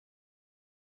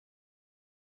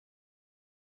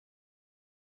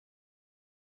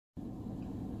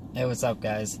Hey, what's up,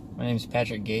 guys? My name is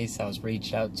Patrick Gase. I was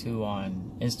reached out to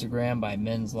on Instagram by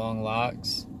Men's Long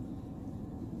Locks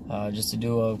just to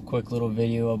do a quick little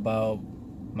video about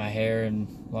my hair and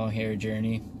long hair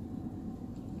journey.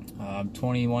 I'm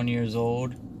 21 years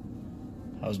old.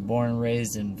 I was born and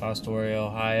raised in Fostoria,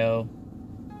 Ohio.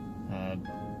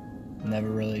 Never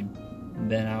really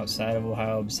been outside of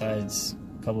Ohio besides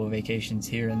a couple of vacations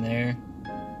here and there.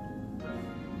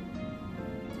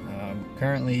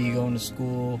 Currently going to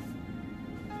school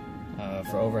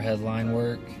for overhead line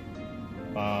work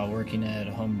while working at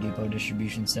a Home Depot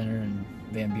distribution center in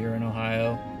Van Buren,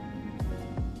 Ohio.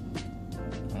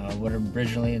 What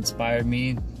originally inspired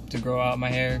me to grow out my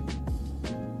hair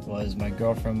was my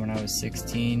girlfriend when I was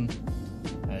 16.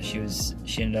 She was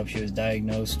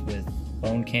diagnosed with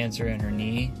bone cancer in her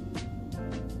knee,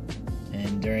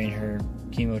 and during her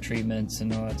chemo treatments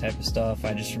and all that type of stuff,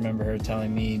 I just remember her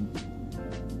telling me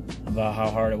about how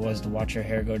hard it was to watch her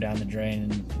hair go down the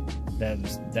drain, and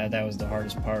that was the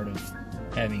hardest part of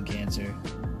having cancer.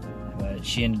 But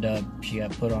she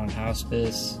got put on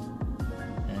hospice,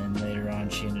 and later on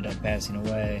she ended up passing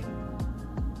away.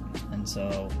 And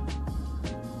so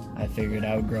I figured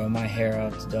I would grow my hair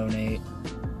out to donate,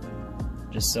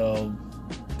 just so,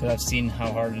 because I've seen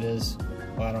how hard it is.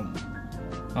 Well, I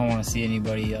don't want to see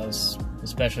anybody else,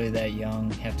 especially that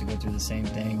young, have to go through the same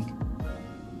thing.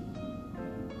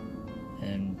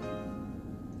 And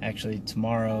actually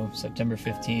tomorrow, September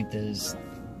 15th, is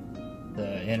the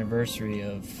anniversary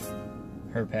of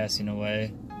her passing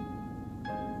away,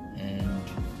 and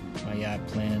I got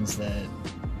plans that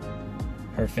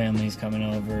her family's coming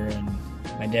over, and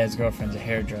my dad's girlfriend's a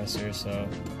hairdresser, so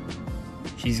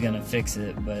she's gonna fix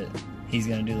it, but he's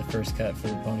gonna do the first cut for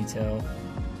the ponytail,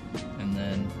 and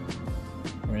then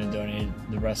we're gonna donate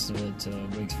the rest of it to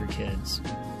Wigs for Kids.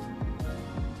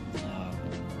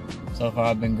 So far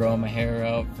I've been growing my hair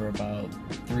out for about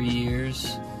 3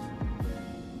 years,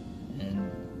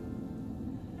 and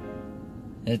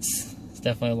it's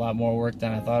definitely a lot more work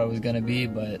than I thought it was going to be,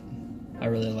 but I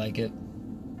really like it.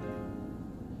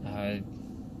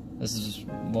 This is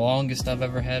the longest I've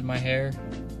ever had my hair.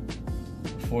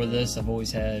 Before this, I've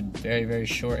always had very, very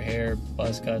short hair,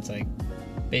 buzz cuts, like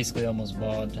basically almost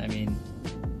bald. I mean,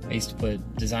 I used to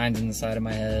put designs in the side of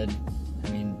my head. I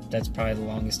mean, that's probably the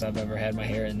longest I've ever had my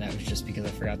hair, and that was just because I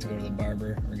forgot to go to the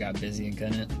barber or got busy and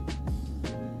couldn't.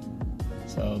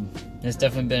 So it's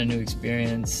definitely been a new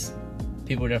experience.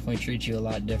 People definitely treat you a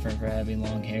lot different for having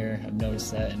long hair. I've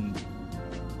noticed that, and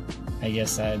I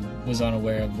guess I was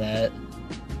unaware of that.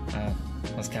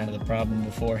 That's kind of the problem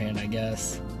beforehand, I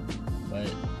guess.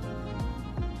 But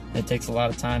it takes a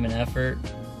lot of time and effort,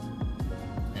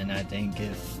 and I think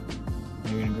if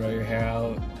you're going to grow your hair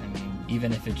out, I mean,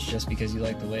 even if it's just because you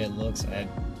like the way it looks, I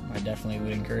definitely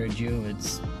would encourage you.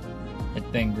 It's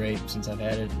been great since I've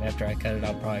had it. After I cut it,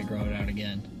 I'll probably grow it out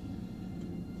again.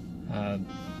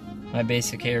 My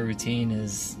basic hair routine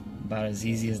is about as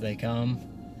easy as they come.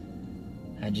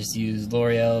 I just use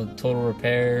L'Oreal Total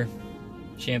Repair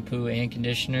shampoo and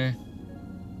conditioner.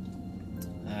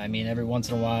 I mean, every once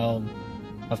in a while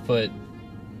I've put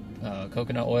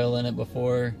coconut oil in it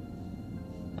before.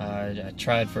 I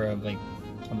tried for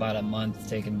about a month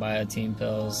taking biotin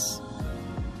pills,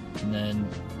 and then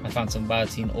I found some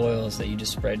biotin oils that you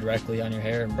just spray directly on your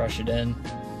hair and brush it in.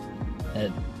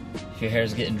 If your hair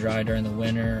is getting dry during the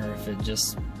winter, or if it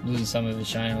just loses some of its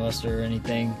shine or luster or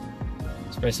anything,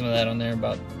 spray some of that on there.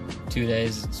 About 2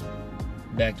 days, it's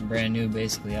back to brand new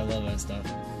basically. I love that stuff.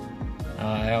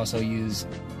 I also use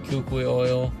kukui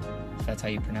oil, if that's how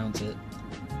you pronounce it.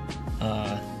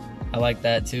 I like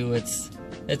that too.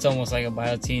 It's almost like a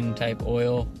biotin type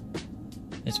oil.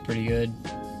 It's pretty good.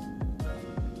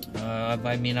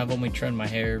 I mean, I've only trimmed my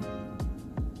hair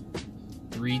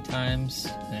 3 times.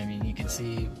 I mean, you can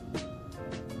see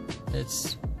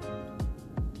it's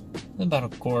about a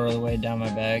quarter of the way down my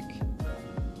back,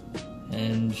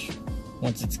 and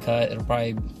once it's cut, it'll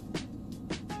probably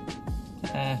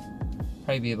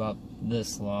be about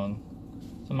this long.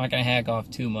 So I'm not gonna hack off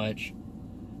too much,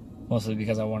 mostly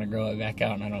because I want to grow it back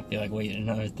out and I don't feel like waiting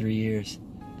another 3 years.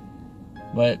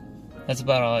 But that's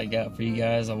about all I got for you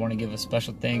guys. I want to give a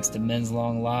special thanks to Men's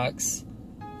Long Locks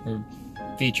for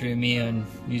featuring me on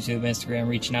YouTube, Instagram,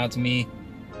 reaching out to me.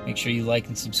 Make sure you like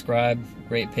and subscribe.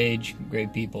 Great page,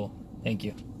 great people. Thank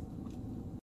you.